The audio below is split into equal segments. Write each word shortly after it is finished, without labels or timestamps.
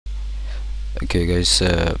Okay guys,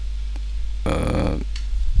 uh,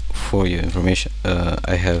 for your information,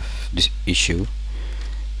 I have this issue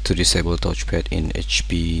to disable touchpad in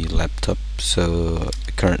HP laptop. So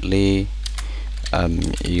currently I'm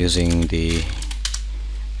using the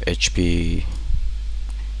HP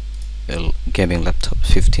gaming laptop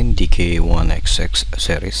 15 DK1XX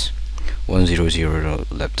series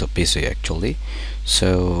 100 laptop PC actually.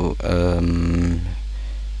 So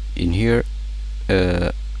in here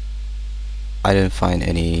I don't find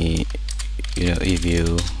any, if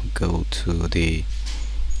you go to the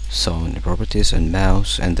sound properties and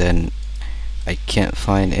mouse, and then I can't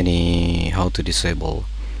find any how to disable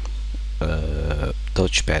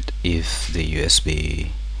touchpad if the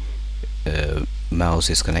USB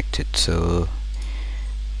mouse is connected. So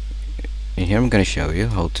in here I'm gonna show you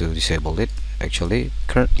how to disable it. Actually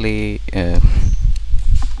currently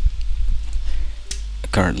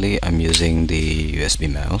I'm using the USB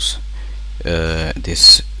mouse,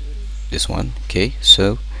 this one. Okay,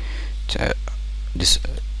 so this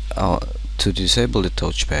to disable the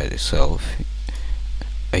touchpad itself,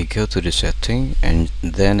 I go to the setting and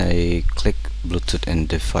then I click Bluetooth and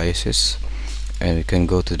devices, and we can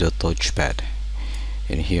go to the touchpad.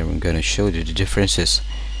 And here I'm gonna show you the differences.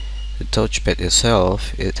 The touchpad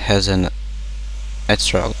itself, it has an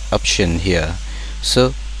extra option here.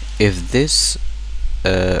 So if this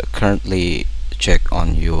currently check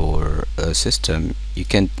on your system, you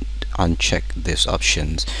can uncheck these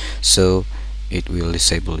options, so it will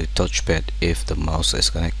disable the touchpad if the mouse is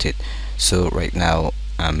connected. So right now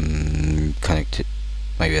I'm connected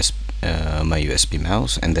my USB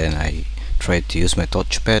mouse, and then I tried to use my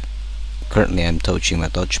touchpad. Currently I'm touching my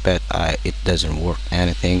touchpad, it doesn't work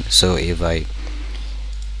anything. So if I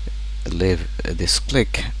leave this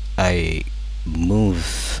click, I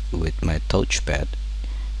move with my touchpad,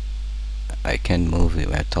 I can move with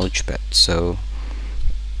my touchpad. So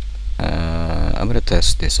I'm gonna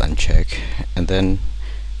test this uncheck, and then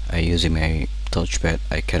I using my touchpad,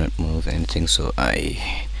 I cannot move anything, so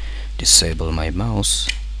I disable my mouse.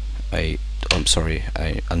 I'm sorry,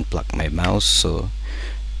 I unplug my mouse, so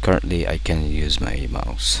currently I can use my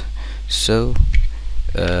mouse. So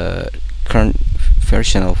current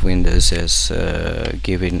version of Windows is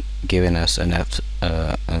giving us enough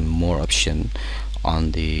and more option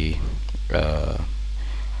on the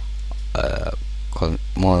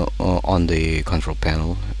on the control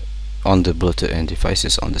panel, on the Bluetooth and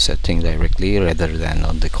devices, on the setting directly rather than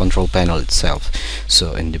on the control panel itself.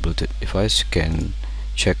 So in the Bluetooth device you can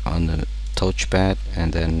check on the touchpad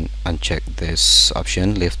and then uncheck this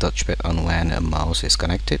option, leave touchpad on when a mouse is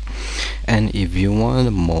connected. And if you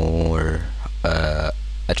want more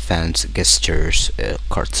advanced gestures,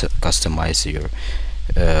 customize your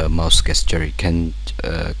mouse gesture, you can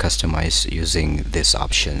customize using these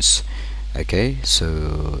options. Okay,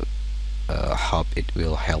 so hope it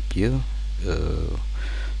will help you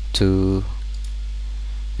to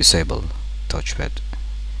disable touchpad.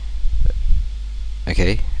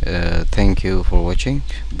 Okay, thank you for watching.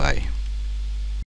 Bye.